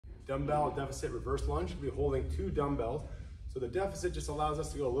dumbbell deficit reverse lunge. We'll be holding 2 dumbbells. So the deficit just allows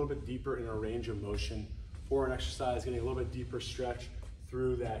us to go a little bit deeper in our range of motion for an exercise, getting a little bit deeper stretch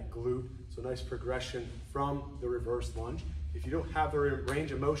through that glute. So nice progression from the reverse lunge. If you don't have the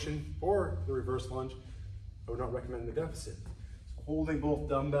range of motion for the reverse lunge, I would not recommend the deficit. So holding both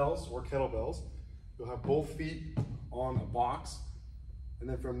dumbbells or kettlebells, you'll have both feet on a box. And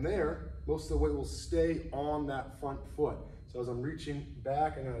then from there, most of the weight will stay on that front foot. So as I'm reaching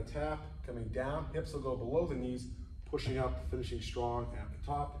back, I'm gonna tap, coming down, hips will go below the knees, pushing up, finishing strong at the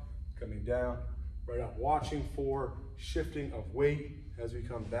top, coming down, right up, watching for shifting of weight as we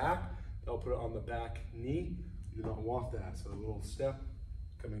come back. I'll put it on the back knee. You do not want that. So a little step,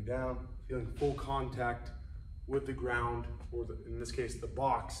 coming down, feeling full contact with the ground, or in this case, the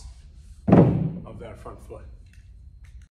box of that front foot.